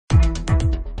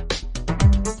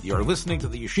You're listening to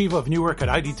the Yeshiva of Newark at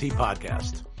IDT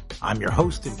podcast. I'm your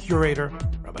host and curator,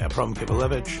 Rabbi Abram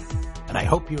Kibalevich, and I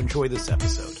hope you enjoy this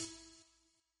episode.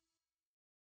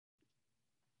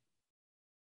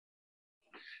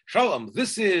 Shalom,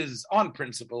 this is On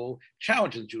Principle,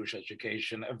 Challenge in Jewish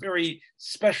Education, a very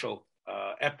special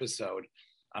episode.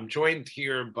 I'm joined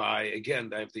here by,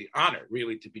 again, I have the honor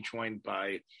really to be joined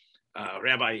by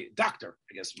Rabbi Dr.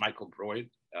 Michael Broid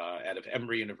out of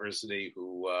Emory University,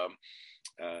 who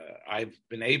I've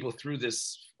been able through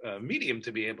this medium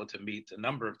to be able to meet a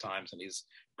number of times, and he's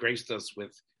graced us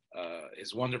with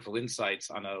his wonderful insights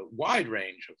on a wide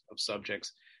range of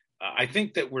subjects. I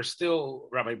think that we're still,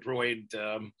 Rabbi Broid,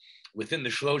 within the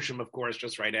Shloshim, of course,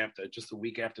 just a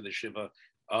week after the Shiva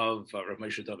of Rav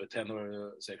Moshe David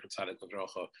Tendler, Zecher Tzadik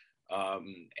L'Bracha,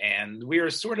 and we are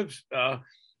sort of,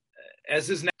 as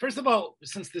is now. First of all,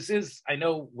 since this is, I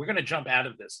know we're going to jump out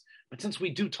of this, but since we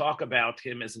do talk about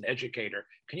him as an educator,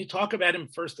 can you talk about him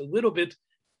first a little bit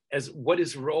as what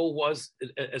his role was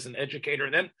as an educator,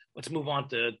 and then let's move on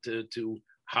to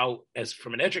how, as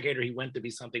from an educator, he went to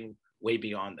be something way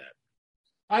beyond that.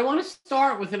 I want to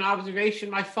start with an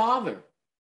observation my father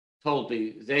told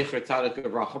me, Zecher Tzadik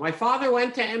L'Bracha. My father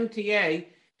went to MTA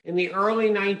in the early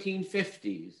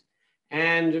 1950s,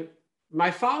 and my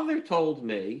father told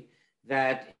me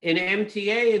that in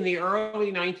MTA in the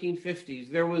early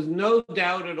 1950s, there was no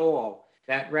doubt at all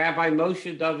that Rabbi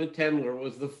Moshe David Tendler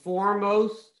was the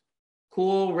foremost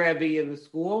cool Rebbe in the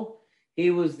school. He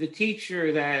was the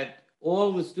teacher that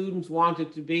all the students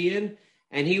wanted to be in,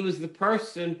 and he was the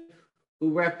person who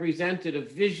represented a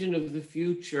vision of the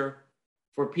future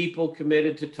for people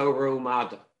committed to Torah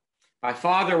Umada. My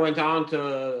father went on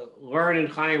to learn in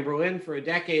Chaim Berlin for a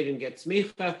decade and get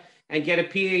smicha and get a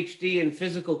PhD in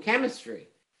physical chemistry.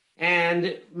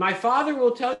 And my father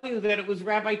will tell you that it was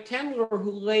Rabbi Tendler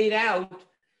who laid out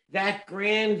that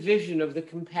grand vision of the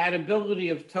compatibility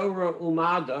of Torah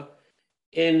Umada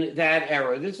in that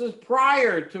era. This was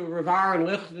prior to Rav Aaron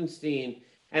Lichtenstein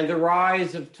and the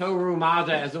rise of Torah Umada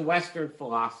as a Western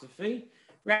philosophy.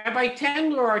 Rabbi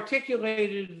Tendler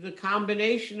articulated the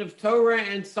combination of Torah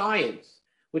and science,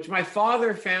 which my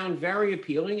father found very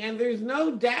appealing, and there's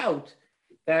no doubt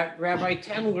that Rabbi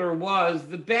Tendler was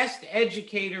the best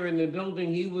educator in the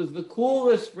building. He was the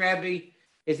coolest Rebbe.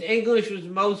 His English was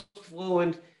most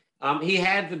fluent. He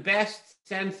had the best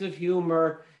sense of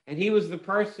humor, and he was the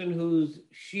person whose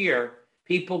shiur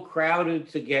people crowded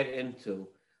to get into.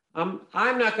 I'm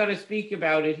not going to speak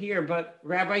about it here, but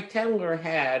Rabbi Tendler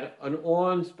had an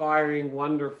awe-inspiring,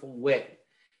 wonderful wit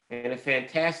and a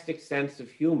fantastic sense of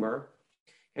humor.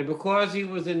 And because he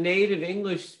was a native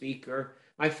English speaker,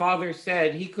 my father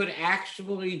said he could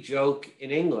actually joke in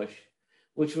English,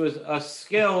 which was a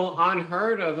skill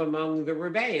unheard of among the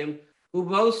Rebbeim, who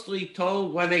mostly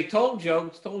when they told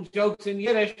jokes in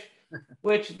Yiddish,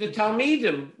 which the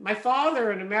Talmidim, my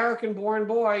father, an American-born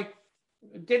boy,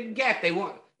 didn't get.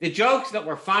 The jokes that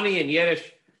were funny in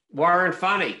Yiddish weren't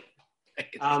funny.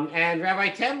 And Rabbi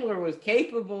Tendler was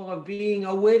capable of being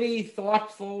a witty,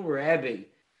 thoughtful Rebbe.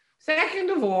 Second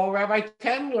of all, Rabbi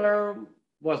Tendler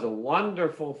was a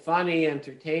wonderful, funny,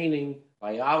 entertaining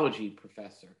biology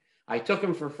professor. I took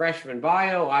him for freshman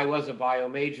bio. I was a bio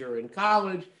major in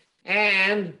college.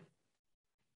 And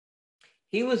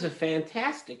he was a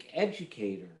fantastic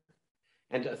educator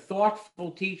and a thoughtful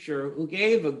teacher who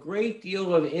gave a great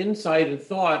deal of insight and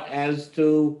thought as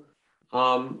to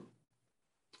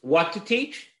what to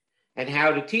teach and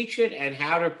how to teach it and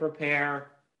how to prepare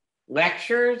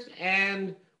lectures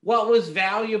and what was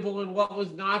valuable and what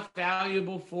was not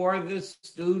valuable for the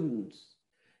students.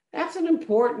 That's an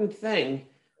important thing.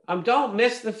 Don't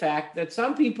miss the fact that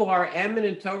some people are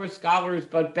eminent Torah scholars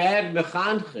but bad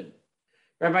mechanchim.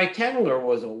 Rabbi Tendler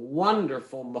was a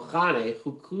wonderful mechanech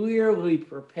who clearly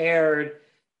prepared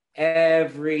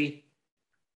every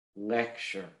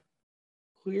lecture.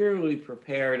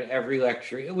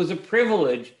 It was a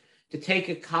privilege to take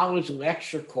a college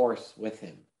lecture course with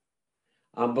him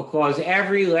because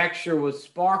every lecture was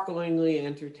sparklingly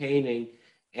entertaining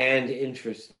and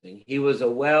interesting. He was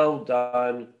a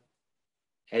well-done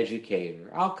educator.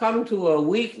 I'll come to a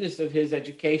weakness of his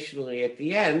educationally at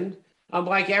the end.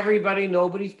 Like everybody,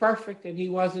 nobody's perfect, and he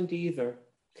wasn't either.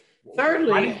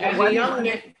 Thirdly,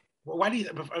 why do you,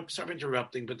 I'm sorry for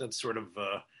interrupting, but that's sort of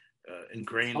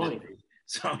ingrained in me.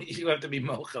 So you have to be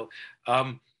mochel.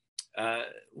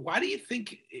 Why do you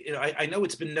think, I know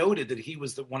it's been noted that he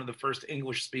was one of the first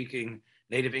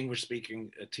native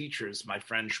English-speaking teachers. My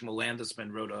friend Shmuel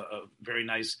Landesman wrote a very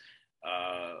nice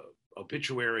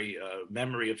obituary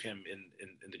memory of him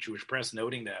in the Jewish press,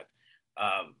 noting that.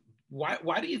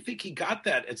 Why do you think he got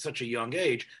that at such a young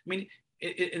age? I mean,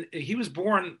 he was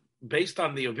born based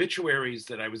on the obituaries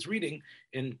that I was reading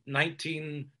in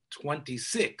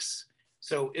 1926.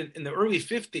 So in the early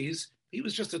 50s, he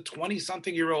was just a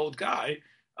 20-something-year-old guy.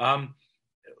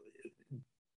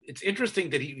 It's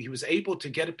interesting that he was able to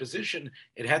get a position.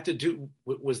 It had to do,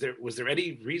 was there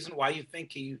any reason why you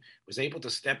think he was able to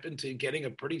step into getting a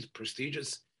pretty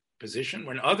prestigious position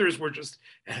when others were just,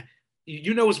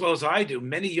 you know as well as I do,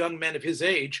 many young men of his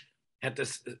age had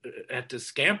to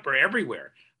scamper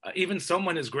everywhere. Even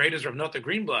someone as great as Rav Nota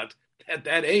Greenblatt at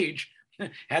that age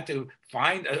had to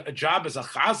find a job as a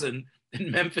chazan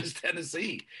in Memphis,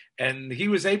 Tennessee. And he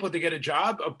was able to get a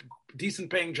job, a decent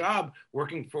paying job,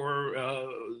 working for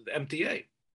MTA.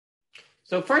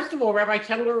 So first of all, Rabbi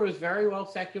Tendler was very well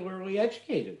secularly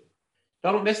educated.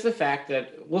 Don't miss the fact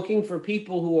that looking for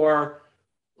people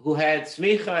who had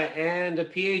smicha and a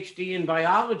PhD in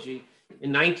biology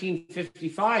in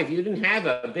 1955, you didn't have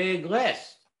a big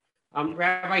list.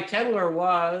 Rabbi Tendler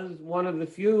was one of the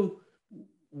few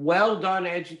well-done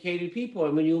educated people.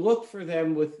 And when you look for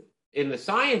them in the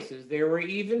sciences, there were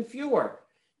even fewer.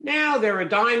 Now they're a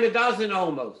dime a dozen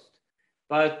almost.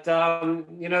 But,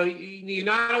 you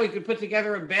not only could put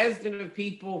together a bezdin of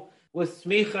people with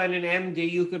smicha and an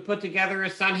MD, you could put together a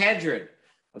Sanhedrin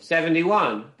of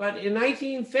 71. But in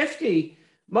 1950,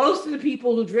 most of the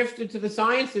people who drifted to the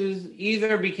sciences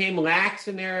either became lax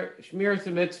in their shmiras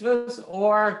and mitzvahs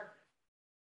or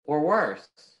worse.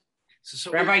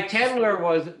 So Rabbi Tendler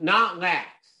was not lax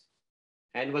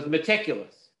and was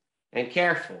meticulous and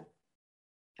careful.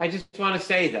 I just want to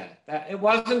say that it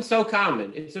wasn't so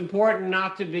common. It's important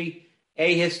not to be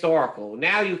ahistorical.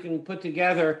 Now you can put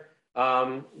together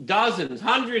dozens,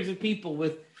 hundreds of people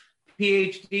with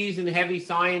PhDs in heavy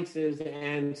sciences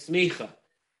and smicha.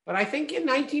 But I think in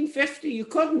 1950 you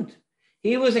couldn't.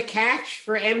 He was a catch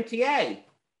for MTA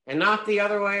and not the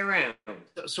other way around.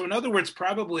 So in other words,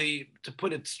 probably to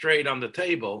put it straight on the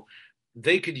table,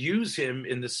 they could use him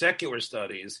in the secular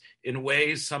studies in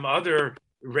ways some other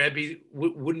Rebbe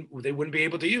wouldn't be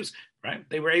able to use, right?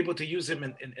 They were able to use him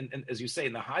in, as you say,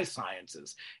 in the high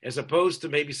sciences, as opposed to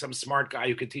maybe some smart guy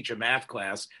who could teach a math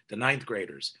class to ninth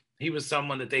graders. He was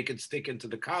someone that they could stick into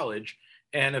the college.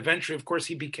 And eventually, of course,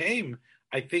 he became,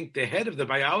 I think, the head of the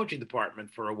biology department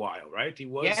for a while, right? He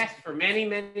was. Yes, for many,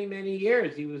 many, many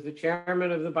years. He was the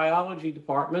chairman of the biology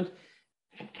department.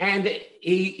 And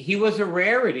he was a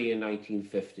rarity in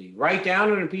 1950. Write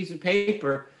down on a piece of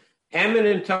paper,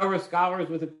 eminent Torah scholars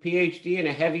with a PhD in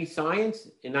a heavy science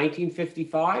in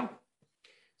 1955.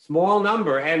 Small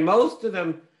number. And most of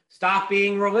them stopped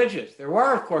being religious. There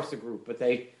were, of course, a group, but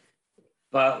they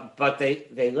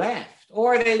left.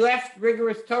 Or they left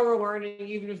rigorous Torah learning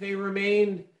even if they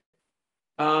remained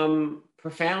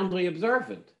profoundly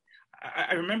observant.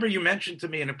 I remember you mentioned to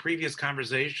me in a previous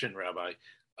conversation, Rabbi,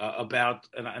 about,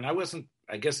 and I wasn't,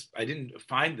 I guess I didn't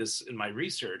find this in my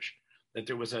research, that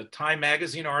there was a Time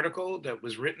magazine article that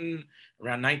was written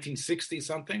around 1960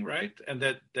 something, right? And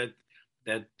that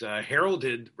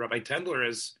heralded Rabbi Tendler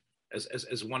as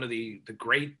one of the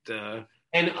great... An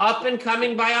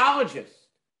up-and-coming biologist,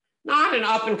 not an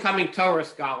up-and-coming Torah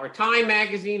scholar. Time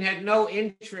magazine had no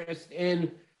interest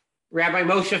in Rabbi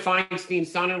Moshe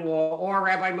Feinstein's son-in-law or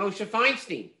Rabbi Moshe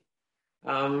Feinstein.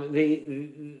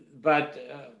 But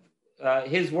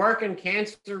his work in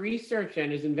cancer research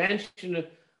and his invention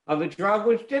of a drug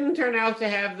which didn't turn out to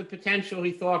have the potential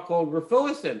he thought called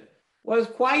refuacin was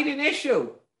quite an issue.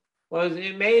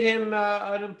 It made him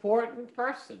an important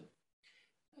person.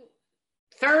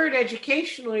 Third,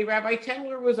 educationally, Rabbi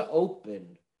Tendler was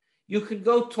open. You could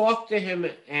go talk to him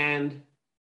and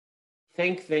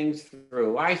think things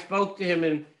through. I spoke to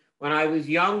him when I was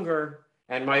younger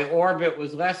and my orbit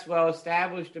was less well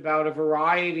established about a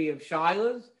variety of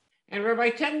shilas. And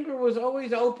Rabbi Tendler was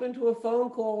always open to a phone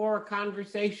call or a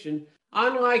conversation.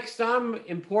 Unlike some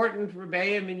important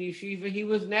rebbeim in yeshiva, he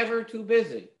was never too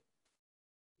busy.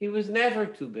 He was never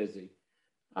too busy.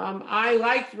 I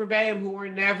liked rebbeim who were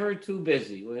never too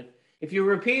busy. If you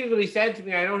repeatedly said to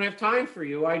me, I don't have time for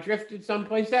you, I drifted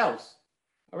someplace else.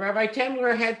 Rabbi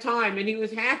Tendler had time, and he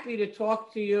was happy to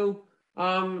talk to you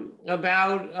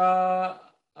about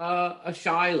a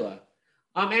shaila.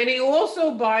 And he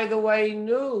also, by the way,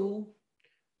 knew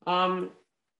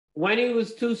when he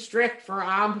was too strict for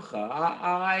Amcha.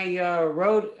 I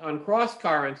wrote on Cross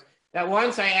Currents that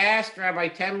once I asked Rabbi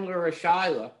Tendler a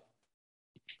shaila,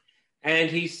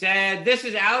 and he said, this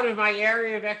is out of my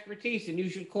area of expertise, and you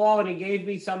should call, and he gave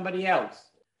me somebody else.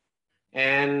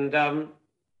 And I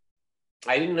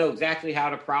didn't know exactly how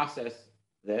to process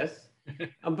this.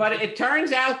 But it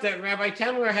turns out that Rabbi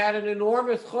Tendler had an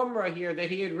enormous chumrah here that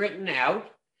he had written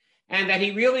out, and that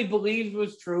he really believed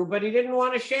was true, but he didn't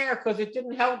want to share because it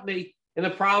didn't help me in the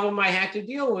problem I had to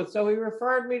deal with. So he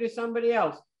referred me to somebody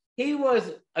else. He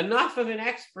was enough of an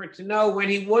expert to know when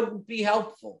he wouldn't be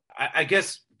helpful. I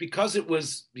guess because it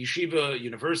was Yeshiva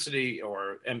University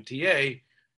or MTA,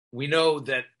 we know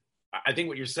that I think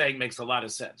what you're saying makes a lot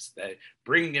of sense, that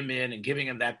bringing him in and giving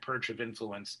him that perch of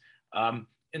influence.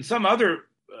 In some other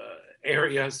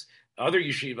areas, other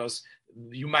yeshivas,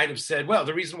 you might have said, well,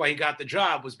 the reason why he got the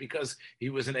job was because he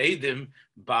was an Eidim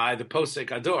by the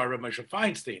Posek Ador, Rav Moshe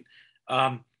Feinstein.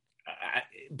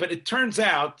 But it turns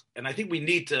out, and I think we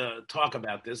need to talk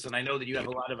about this, and I know that you have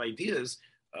a lot of ideas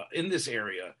in this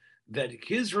area, that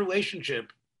his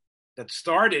relationship that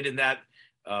started in that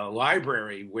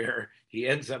library where he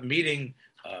ends up meeting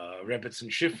Rebbetzin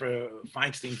Shifra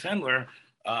Feinstein Tendler,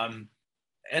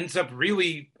 ends up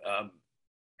really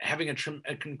having an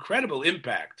incredible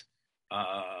impact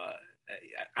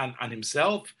on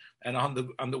himself and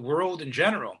on the world in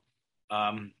general.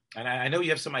 And I know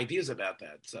you have some ideas about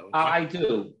that. So I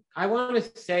do. I want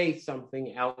to say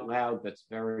something out loud that's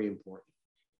very important.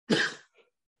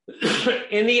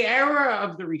 In the era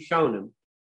of the Rishonim,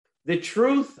 the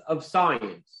truth of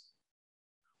science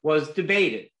was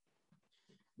debated,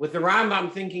 with the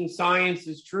Rambam thinking science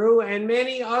is true and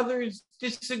many others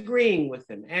disagreeing with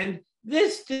him. And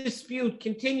this dispute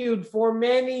continued for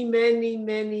many, many,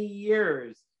 many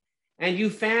years. And you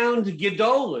found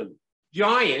Gedolim,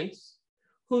 giants,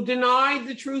 who denied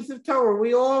the truth of Torah.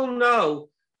 We all know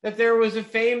that there was a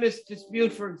famous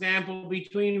dispute, for example,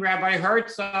 between Rabbi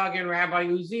Herzog and Rabbi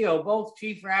Uziel, both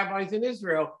chief rabbis in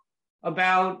Israel,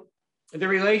 about the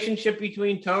relationship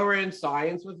between Torah and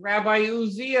science, with Rabbi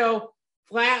Uziel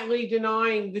flatly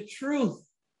denying the truth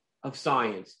of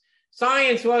science.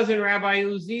 Science was, in Rabbi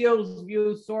Uziel's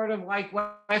view, sort of like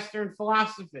Western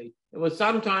philosophy. It was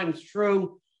sometimes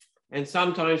true and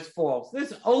sometimes false.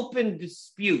 This open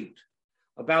dispute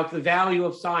about the value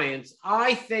of science,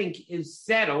 I think, is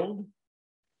settled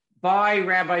by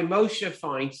Rabbi Moshe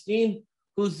Feinstein,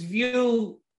 whose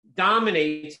view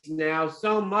dominates now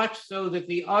so much so that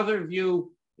the other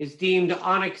view is deemed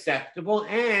unacceptable.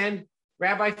 And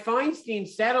Rabbi Feinstein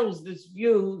settles this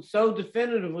view so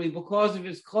definitively because of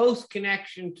his close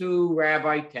connection to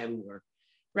Rabbi Tendler.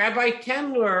 Rabbi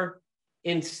Tendler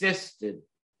insisted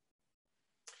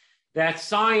that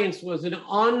science was an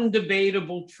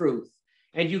undebatable truth,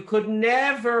 and you could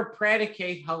never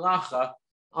predicate halacha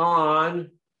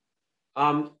on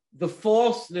the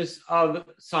falseness of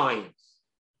science.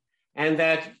 And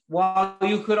that while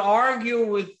you could argue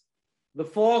with the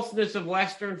falseness of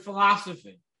Western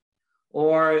philosophy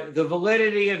or the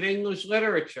validity of English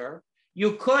literature,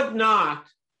 you could not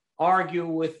argue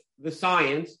with the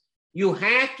science. You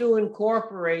had to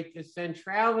incorporate the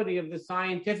centrality of the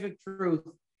scientific truth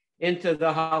into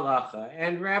the halacha.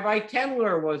 And Rabbi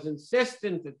Tendler was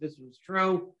insistent that this was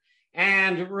true,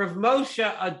 and Rav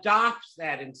Moshe adopts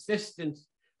that insistence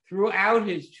throughout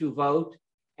his tshuvot,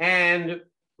 and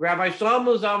Rabbi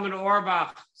Shlomo Zalman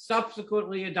Auerbach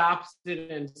subsequently adopts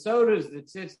it, and so does the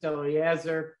Tzitz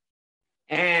Eliezer.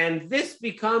 And this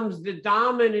becomes the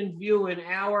dominant view in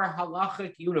our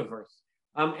halachic universe.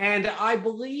 And I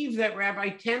believe that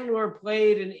Rabbi Tendler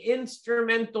played an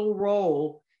instrumental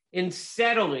role in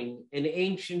settling an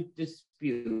ancient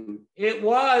dispute. It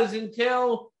was,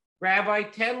 until Rabbi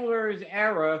Tendler's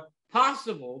era,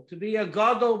 possible to be a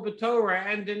gadol b'Torah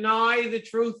and deny the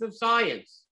truth of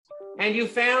science. And you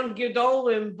found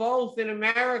Gedolim both in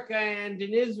America and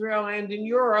in Israel and in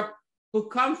Europe who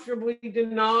comfortably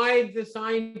denied the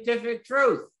scientific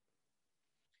truth.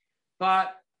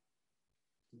 But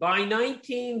by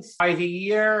the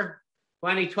year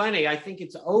 2020, I think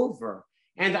it's over.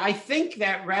 And I think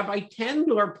that Rabbi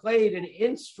Tendler played an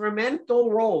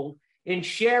instrumental role in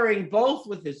sharing both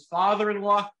with his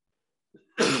father-in-law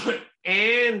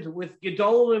and with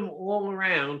Gedolim all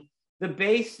around the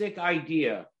basic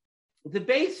idea. The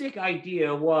basic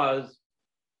idea was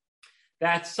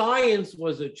that science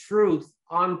was a truth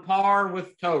on par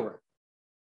with Torah.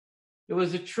 It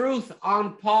was a truth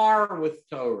on par with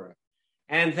Torah,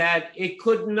 and that it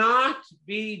could not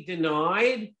be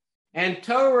denied, and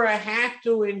Torah had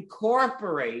to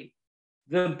incorporate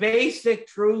the basic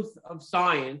truth of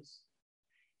science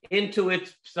into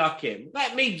its psakim.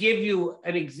 Let me give you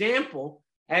an example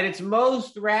at its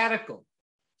most radical.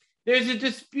 There's a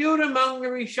dispute among the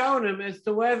Rishonim as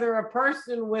to whether a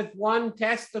person with one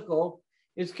testicle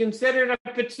is considered a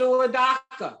Pitzua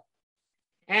Daka.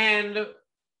 And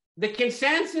the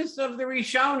consensus of the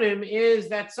Rishonim is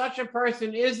that such a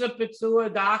person is a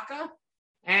Pitzua Daka,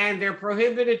 and they're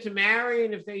prohibited to marry,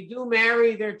 and if they do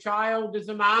marry, their child is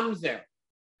a mamzer.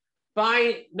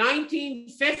 by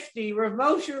 1950, Rav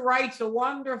Moshe writes a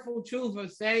wonderful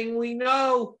tshuva saying, we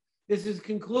know this is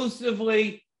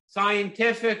conclusively,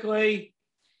 scientifically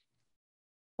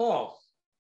false.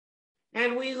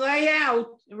 And we lay out,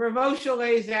 Rav Moshe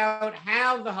lays out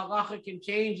how the halacha can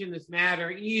change in this matter,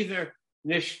 either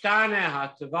nishtana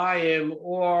hatavayim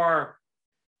or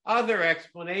other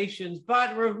explanations.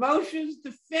 But Rav Moshe is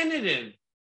definitive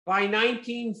by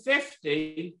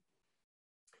 1950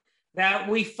 that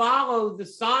we follow the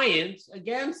science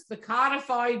against the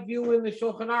codified view in the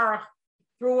Shulchan Aruch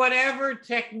through whatever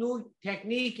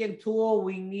technique and tool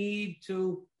we need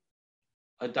to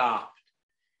adopt.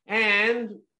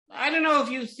 And I don't know if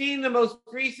you've seen the most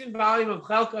recent volume of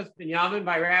Chelkas Binyamin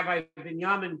by Rabbi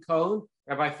Binyamin Cohen,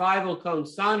 Rabbi Feivel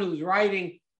Cohen's son, who's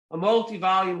writing a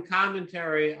multi-volume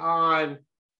commentary on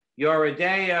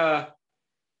Yoredeya,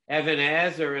 Even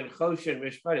Ezer, and Choshen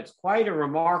Mishpat. It's quite a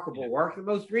remarkable work. The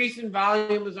most recent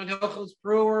volume is on Hilchos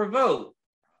Peruah Revu.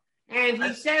 And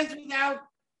he says without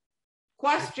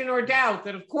question or doubt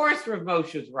that, of course, Rav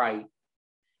Moshe is right.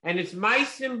 And it's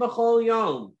Maisim B'chol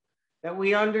Yom that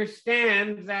we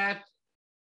understand that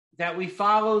we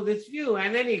follow this view.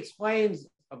 And then he explains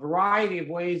a variety of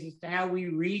ways as to how we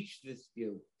reach this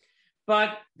view.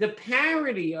 But the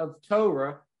parity of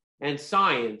Torah and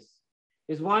science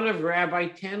is one of Rabbi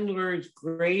Tendler's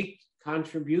great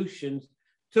contributions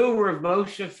to Rav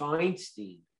Moshe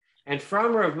Feinstein, and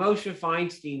from Rav Moshe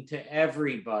Feinstein to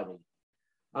everybody.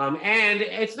 And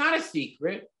it's not a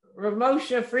secret. Rav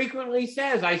Moshe frequently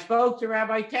says, I spoke to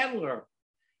Rabbi Tendler,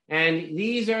 and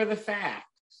these are the facts.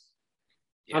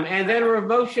 Yeah. And then Rav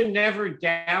Moshe never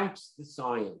doubts the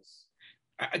science.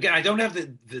 Again, I don't have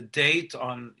the date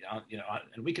on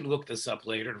and we can look this up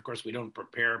later. And of course, we don't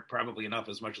prepare probably enough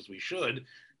as much as we should.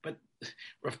 But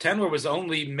Rav Tendler was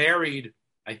only married,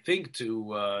 I think,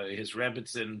 to his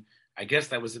Rebbitzin. I guess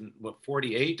that was in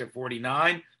 48 or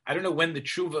 49. I don't know when the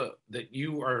tshuva that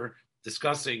you are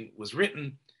discussing was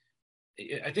written.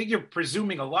 I think you're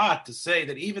presuming a lot to say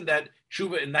that even that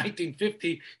tshuva in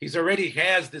 1950, he's already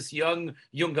has this young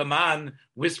man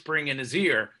whispering in his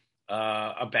ear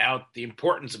about the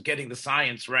importance of getting the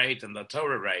science right and the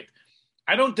Torah right.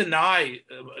 I don't deny,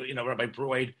 Rabbi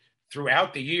Broid,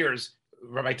 throughout the years,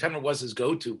 Rabbi Tendler was his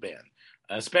go-to man,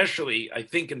 especially, I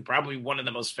think, in probably one of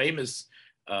the most famous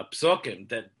psukim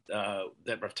that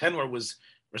Rav Tendler was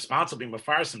responsible for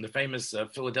Mefarsim, the famous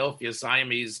Philadelphia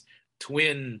Siamese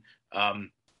twin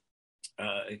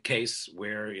case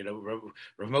where,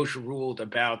 Rav Moshe ruled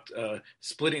about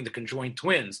splitting the conjoined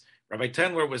twins. Rabbi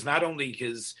Tendler was not only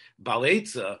his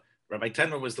baleitza, Rabbi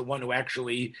Tendler was the one who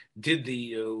actually did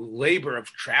the labor of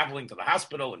traveling to the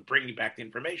hospital and bringing back the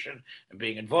information and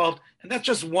being involved. And that's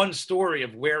just one story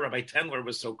of where Rabbi Tendler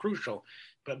was so crucial.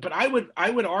 But I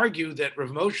would argue that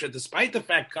Rav Moshe, despite the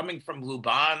fact coming from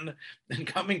Luban and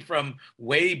coming from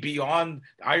way beyond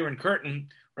the Iron Curtain,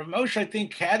 Rav Moshe, I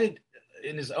think, had it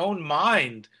in his own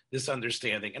mind, this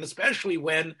understanding. And especially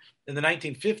when in the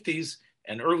 1950s,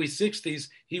 and early 60s,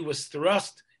 he was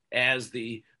thrust as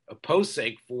the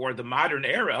posek for the modern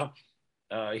era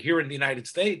here in the United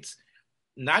States,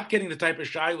 not getting the type of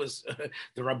shilas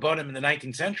the Rabbanim in the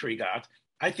 19th century got.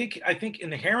 I think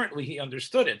inherently he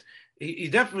understood it. He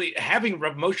definitely, having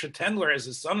Rav Moshe Tendler as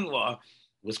his son-in-law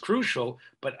was crucial,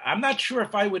 but I'm not sure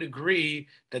if I would agree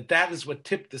that is what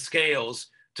tipped the scales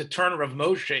to turn Rav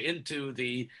Moshe into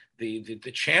the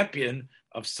champion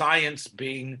of science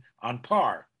being on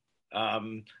par.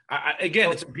 I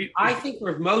think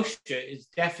Rav Moshe is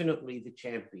definitely the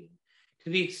champion. To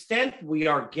the extent we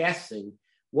are guessing,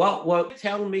 what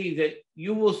tell me that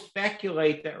you will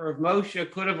speculate that Rav Moshe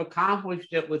could have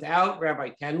accomplished it without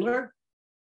Rabbi Tendler?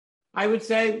 I would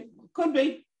say could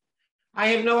be. I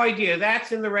have no idea.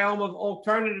 That's in the realm of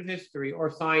alternative history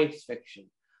or science fiction.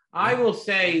 I will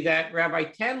say that Rabbi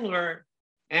Tendler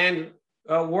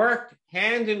worked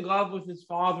hand in glove with his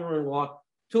father-in-law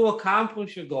to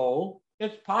accomplish a goal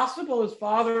that's possible his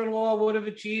father-in-law would have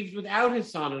achieved without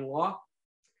his son-in-law,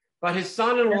 but his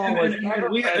son-in-law was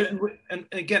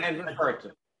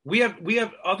we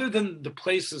have other than the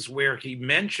places where he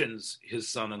mentions his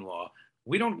son-in-law,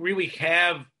 we don't really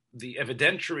have the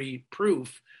evidentiary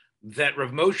proof that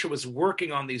Rav Moshe was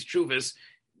working on these tshuvas,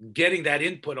 getting that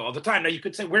input all the time. Now you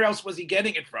could say, where else was he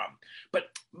getting it from? But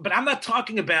I'm not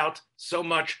talking about so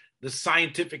much the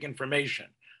scientific information.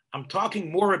 I'm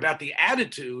talking more about the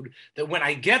attitude that when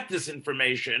I get this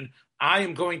information, I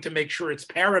am going to make sure it's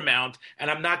paramount and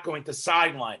I'm not going to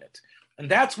sideline it. And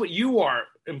that's what you are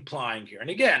implying here. And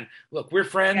again, look, we're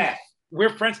friends. Yes.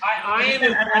 We're friends.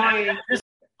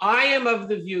 I am of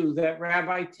the view that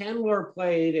Rabbi Tendler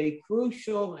played a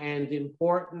crucial and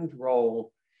important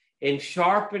role in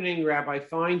sharpening Rabbi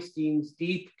Feinstein's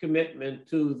deep commitment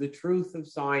to the truth of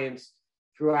science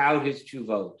throughout his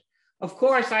tshuvot. Of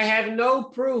course, I have no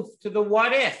proof to the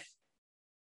what if.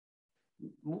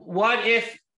 What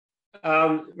if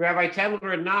Rabbi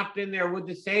Tendler had not been there? Would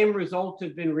the same result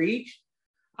have been reached?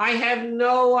 I have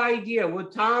no idea.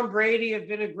 Would Tom Brady have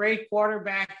been a great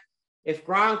quarterback if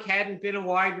Gronk hadn't been a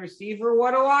wide receiver?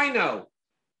 What do I know?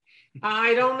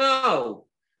 I don't know.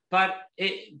 But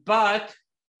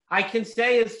I can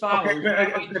say as follows.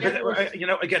 Okay,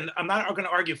 again, I'm not going to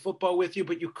argue football with you,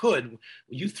 but you could.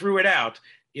 You threw it out.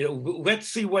 Let's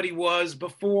see what he was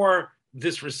before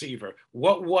this receiver.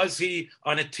 What was he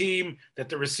on a team that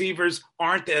the receivers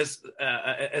aren't as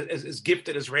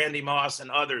gifted as Randy Moss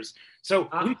and others? So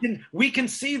we can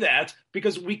see that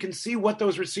because we can see what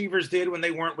those receivers did when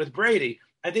they weren't with Brady.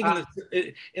 I think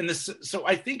so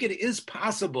I think it is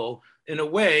possible in a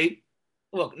way.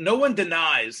 Look, no one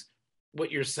denies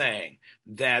what you're saying,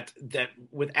 that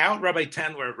without Rabbi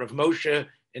Tendler, Rav Moshe,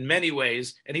 in many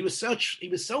ways, and he was so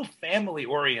family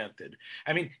oriented.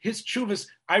 I mean, his tshuvas.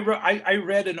 I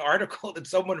read an article that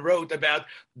someone wrote about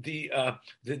the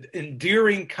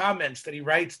endearing comments that he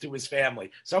writes to his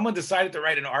family. Someone decided to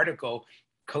write an article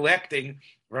collecting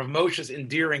Rav Moshe's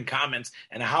endearing comments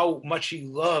and how much he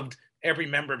loved every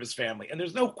member of his family. And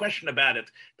there's no question about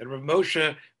it that Rav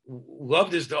Moshe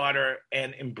loved his daughter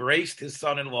and embraced his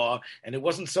son-in-law. And it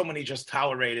wasn't someone he just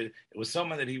tolerated. It was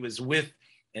someone that he was with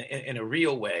in a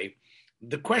real way.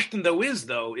 The question, though, is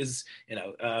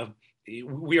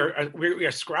we are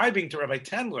ascribing to Rabbi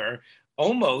Tendler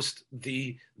almost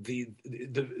the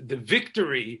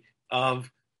victory of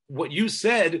what you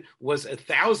said was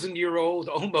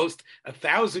almost a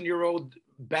 1,000-year-old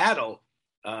battle.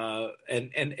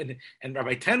 And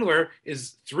Rabbi Tendler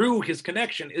is, through his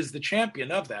connection, is the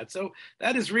champion of that. So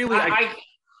that is really. I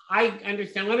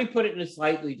understand. Let me put it in a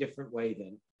slightly different way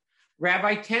then.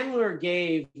 Rabbi Tendler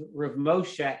gave Rav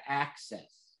Moshe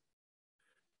access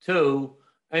to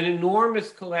an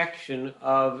enormous collection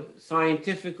of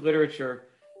scientific literature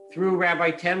through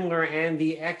Rabbi Tendler and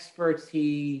the experts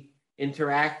he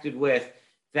interacted with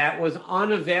that was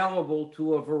unavailable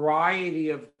to a variety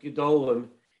of Gedolim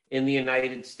in the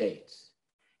United States.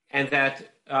 And that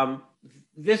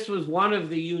this was one of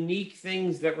the unique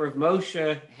things that Rav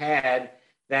Moshe had,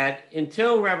 that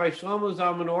until Rabbi Shlomo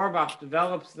Zalman Auerbach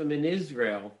develops them in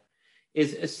Israel,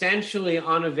 is essentially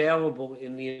unavailable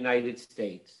in the United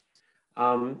States.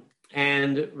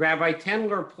 And Rabbi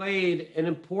Tendler played an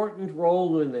important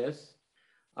role in this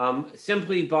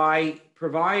simply by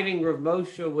providing Rav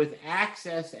Moshe with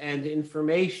access and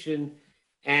information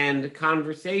and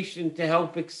conversation to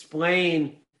help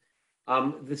explain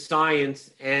the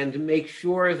science and make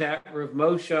sure that Rav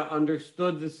Moshe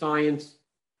understood the science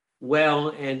well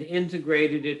and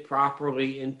integrated it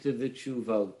properly into the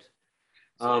tshuvot.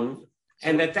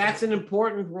 And that's an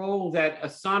important role that a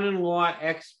son-in-law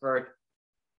expert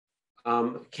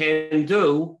can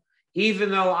do,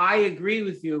 even though I agree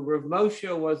with you, Rav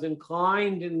Moshe was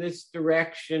inclined in this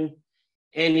direction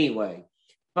anyway.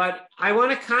 But I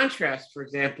want to contrast, for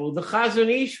example, the Chazon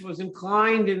Ish was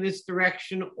inclined in this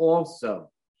direction also.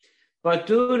 But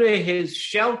due to his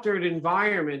sheltered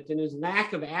environment and his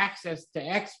lack of access to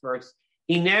experts,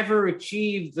 he never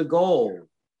achieved the goal,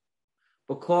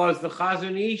 because the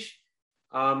Chazon Ish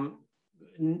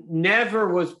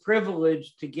never was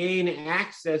privileged to gain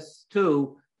access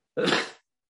to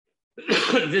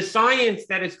the science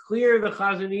that is clear the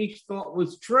Chazon Ish thought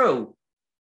was true,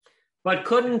 but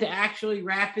couldn't actually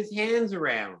wrap his hands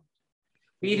around.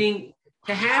 Meaning,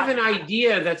 to have an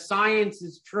idea that science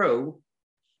is true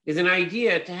is an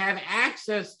idea. To have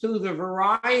access to the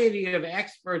variety of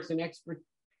experts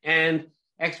and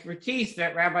expertise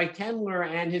that Rabbi Tendler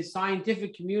and his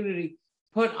scientific community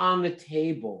put on the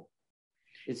table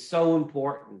is so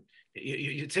important.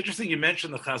 It's interesting you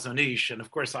mentioned the Chazon Ish, and of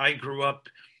course I grew up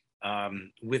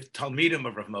with Talmidim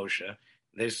of Rav Moshe.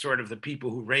 They're sort of the people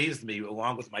who raised me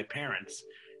along with my parents.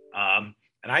 And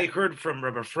I heard from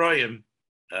Rabbi Ephraim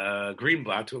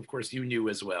Greenblatt, who of course you knew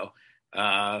as well,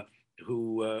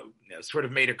 who sort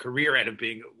of made a career out of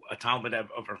being a Talmud of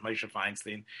Rav Moshe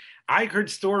Feinstein. I heard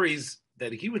stories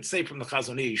that he would say from the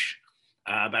Chazon Ish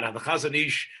about how the Chazon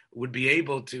Ish would be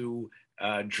able to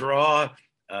draw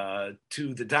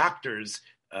to the doctors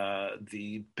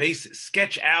the basic,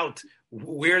 sketch out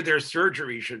where their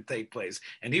surgery should take place,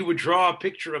 and he would draw a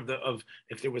picture of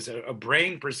if there was a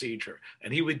brain procedure,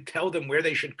 and he would tell them where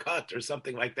they should cut or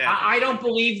something like that. I don't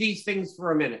believe these things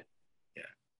for a minute. Yeah,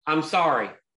 I'm sorry.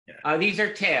 Yeah. These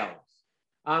are tales.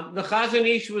 The Chazon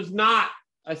Ish was not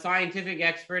a scientific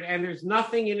expert, and there's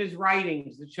nothing in his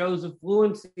writings that shows a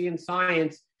fluency in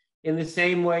science in the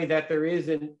same way that there is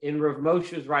in Rav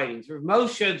Moshe's writings. Rav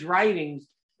Moshe's writings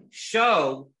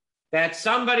show that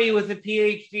somebody with a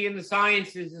PhD in the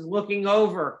sciences is looking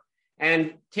over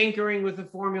and tinkering with the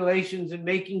formulations and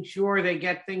making sure they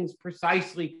get things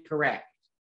precisely correct.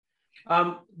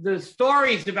 The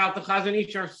stories about the Chazon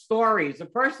Ish are stories. A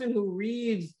person who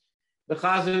reads the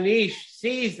Chazon Ish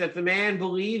sees that the man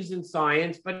believes in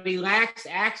science, but he lacks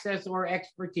access or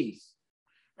expertise.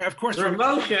 Of course, Rav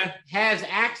Moshe has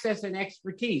access and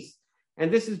expertise,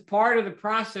 and this is part of the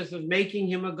process of making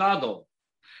him a gadol.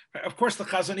 Of course, the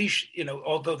Chazon Ish,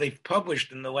 although they've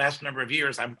published in the last number of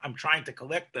years, I'm trying to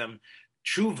collect them,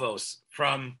 tshuvos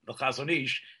from the Chazon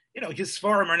Ish. His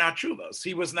svarim are not tshuvos.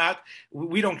 He was not.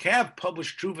 We don't have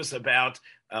published tshuvos about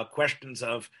questions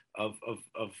of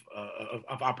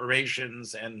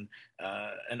operations and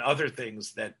other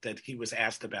things that he was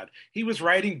asked about. He was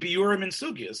writing biurim and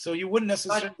sugyas, so you wouldn't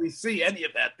necessarily see any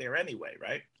of that there anyway,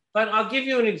 right? But I'll give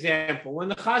you an example. When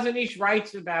the Chazon Ish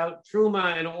writes about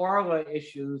Truma and Orla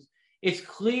issues, it's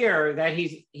clear that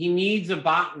he needs a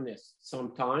botanist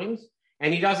sometimes,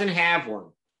 and he doesn't have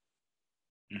one.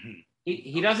 Mm-hmm.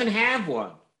 He doesn't have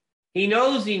one. He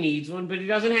knows he needs one, but he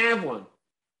doesn't have one.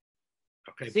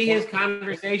 Okay. See his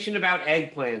conversation about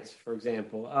eggplants, for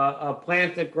example, a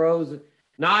plant that grows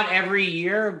not every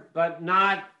year, but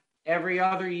not every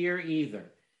other year either.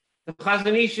 The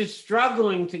Chazon Ish is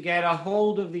struggling to get a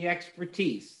hold of the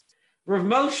expertise. Rav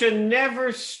Moshe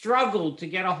never struggled to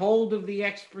get a hold of the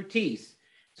expertise,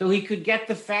 so he could get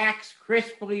the facts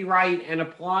crisply right and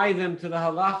apply them to the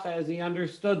halacha as he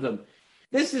understood them.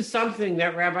 This is something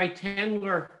that Rabbi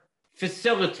Tendler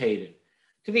facilitated.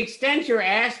 To the extent you're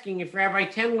asking if Rabbi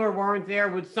Tendler weren't there,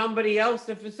 would somebody else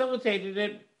have facilitated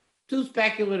it? Too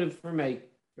speculative for me.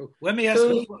 Let me ask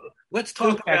you, let's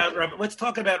talk about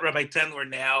Rabbi Tendler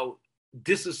now,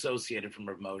 disassociated from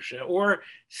Rav Moshe, or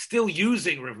still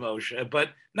using Rav Moshe, but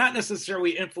not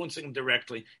necessarily influencing him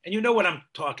directly. And you know what I'm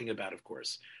talking about, of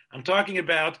course. I'm talking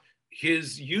about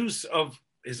his use of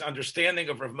his understanding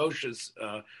of Rav Moshe's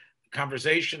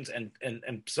conversations and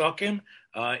psukim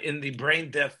in the brain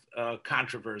death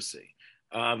controversy.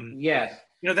 Yes.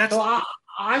 That's. So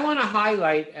I want to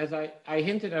highlight, as I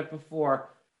hinted at before,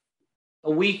 a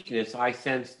weakness I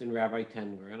sensed in Rabbi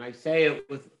Tendler, and I say it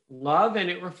with love, and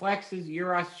it reflects his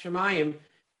Yiras Shamayim,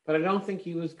 but I don't think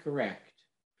he was correct.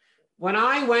 When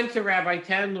I went to Rabbi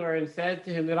Tendler and said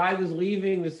to him that I was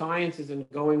leaving the sciences and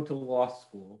going to law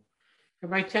school,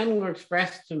 Rabbi Tendler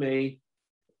expressed to me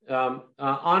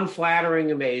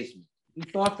unflattering amazement. He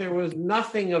thought there was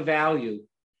nothing of value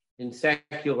in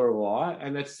secular law,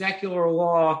 and that secular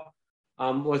law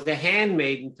was the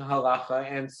handmaiden to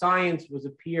halacha, and science was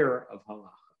a peer of halacha.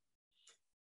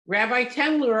 Rabbi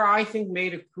Tendler, I think,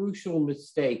 made a crucial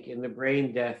mistake in the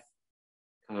brain death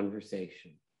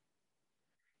conversation.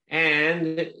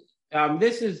 And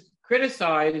this is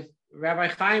criticized. Rabbi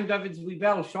Chaim David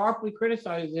Zwiebel sharply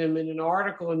criticized him in an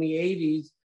article in the 80s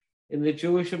in the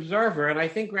Jewish Observer. And I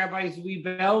think Rabbi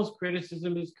Zwiebel's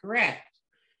criticism is correct.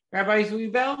 Rabbi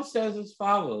Zwiebel says as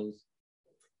follows: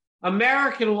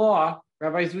 American law,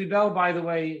 Rabbi Zwiebel, by the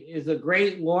way, is a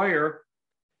great lawyer.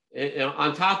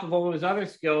 On top of all of his other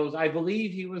skills, I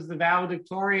believe he was the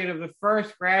valedictorian of the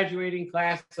first graduating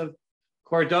class of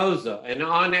Cardozo, an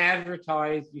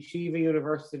unadvertised Yeshiva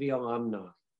University alumni.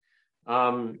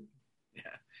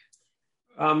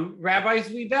 Rabbi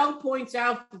Zwiebel points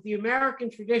out that the American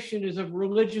tradition is of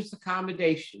religious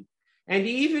accommodation. And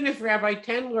even if Rabbi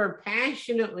Tendler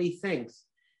passionately thinks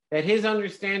that his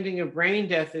understanding of brain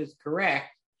death is correct,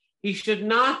 he should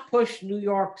not push New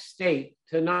York State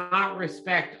to not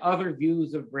respect other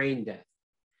views of brain death.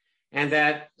 And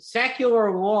that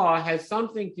secular law has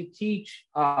something to teach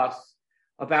us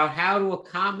about how to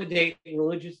accommodate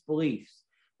religious beliefs.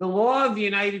 The law of the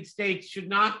United States should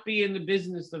not be in the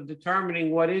business of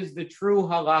determining what is the true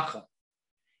halacha.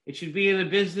 It should be in the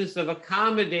business of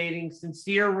accommodating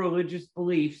sincere religious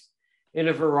beliefs in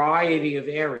a variety of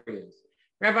areas.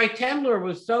 Rabbi Tendler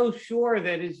was so sure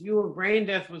that his view of brain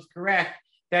death was correct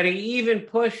that he even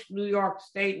pushed New York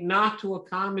State not to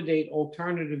accommodate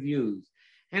alternative views.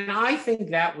 And I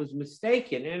think that was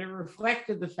mistaken. And it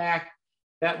reflected the fact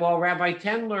that while Rabbi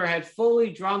Tendler had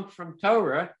fully drunk from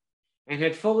Torah and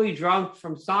had fully drunk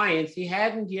from science, he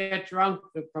hadn't yet drunk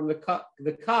from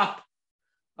the cup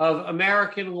of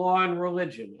American law and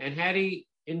religion. And had he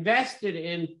invested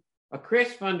in a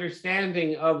crisp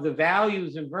understanding of the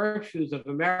values and virtues of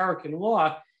American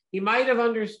law, he might have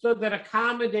understood that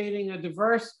accommodating a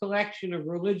diverse collection of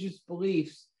religious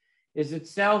beliefs is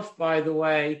itself, by the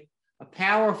way, a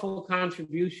powerful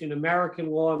contribution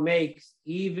American law makes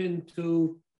even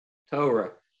to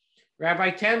Torah.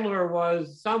 Rabbi Tendler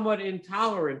was somewhat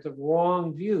intolerant of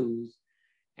wrong views,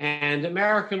 and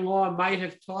American law might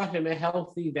have taught him a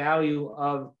healthy value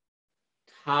of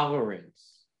tolerance.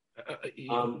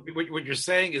 What you're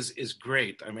saying is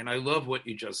great. I mean, I love what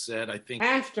you just said. I think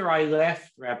after I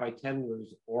left Rabbi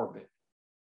Tendler's orbit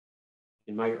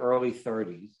in my early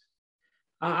 30s,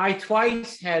 I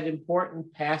twice had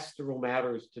important pastoral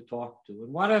matters to talk to.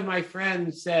 And one of my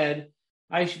friends said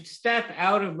I should step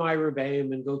out of my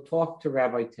rebbeim and go talk to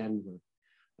Rabbi Tendler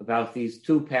about these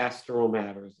two pastoral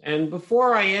matters. And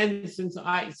before I end, since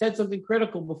I said something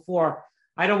critical before,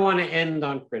 I don't want to end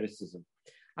on criticism.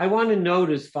 I want to note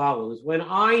as follows. When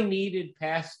I needed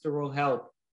pastoral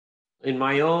help in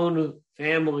my own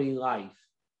family life,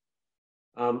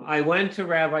 I went to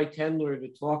Rabbi Tendler to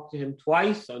talk to him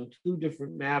twice on two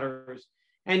different matters.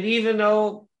 And even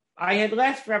though I had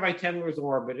left Rabbi Tendler's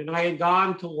orbit and I had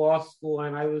gone to law school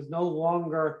and I was no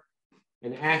longer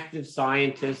an active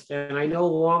scientist and I no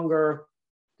longer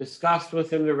discussed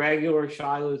with him the regular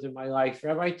shilohs in my life,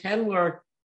 Rabbi Tendler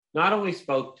not only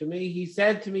spoke to me, he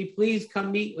said to me, please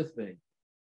come meet with me.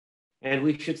 And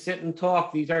we should sit and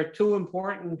talk. These are two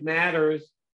important matters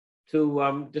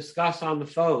to discuss on the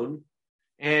phone.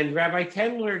 And Rabbi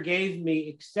Tendler gave me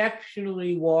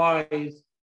exceptionally wise,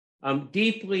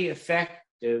 deeply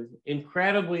effective,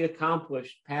 incredibly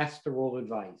accomplished pastoral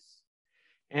advice.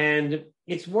 And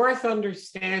it's worth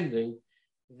understanding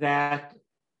that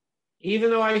even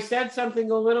though I said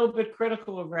something a little bit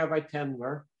critical of Rabbi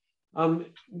Tendler,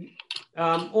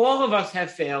 all of us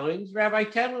have failings. Rabbi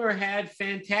Tendler had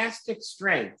fantastic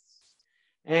strengths,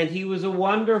 and he was a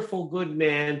wonderful, good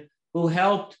man who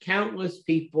helped countless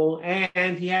people,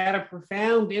 and he had a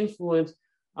profound influence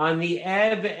on the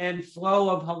ebb and flow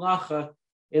of halacha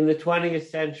in the 20th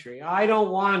century. I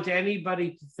don't want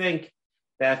anybody to think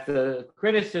that the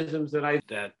criticisms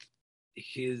that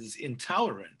his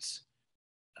intolerance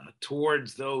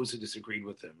towards those who disagreed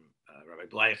with him, Rabbi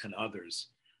Bleich and others,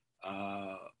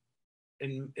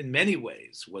 in many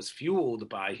ways was fueled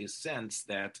by his sense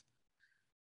that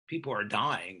people are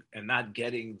dying and not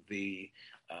getting the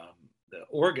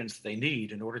organs they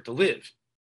need in order to live.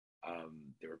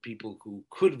 There are people who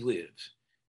could live,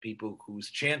 people whose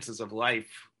chances of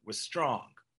life were strong.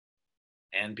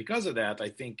 And because of that, I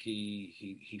think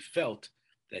he felt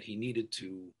that he needed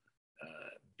to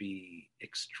be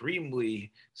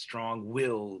extremely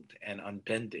strong-willed and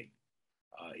unbending,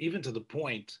 even to the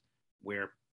point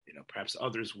where perhaps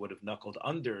others would have knuckled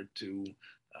under to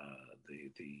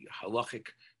the halachic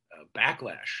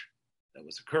backlash that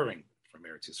was occurring from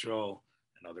Eretz Yisrael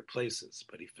and other places.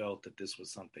 But he felt that this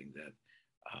was something that,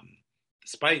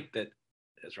 despite that,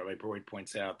 as Rabbi Broid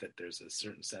points out, that there's a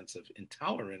certain sense of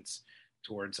intolerance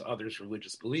towards others'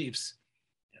 religious beliefs,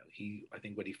 I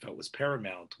think what he felt was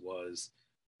paramount was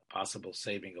a possible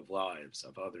saving of lives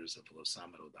of others of Lo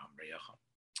Samad Dam Re'echa.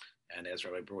 And as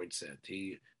Rabbi Broid said,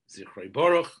 he Zichrei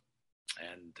Baruch,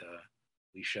 and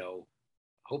we shall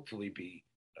hopefully be.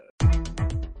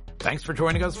 Thanks for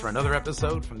joining us for another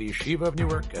episode from the Yeshiva of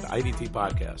Newark at IDT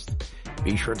Podcast.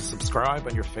 Be sure to subscribe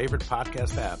on your favorite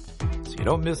podcast app so you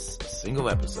don't miss a single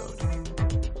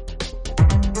episode.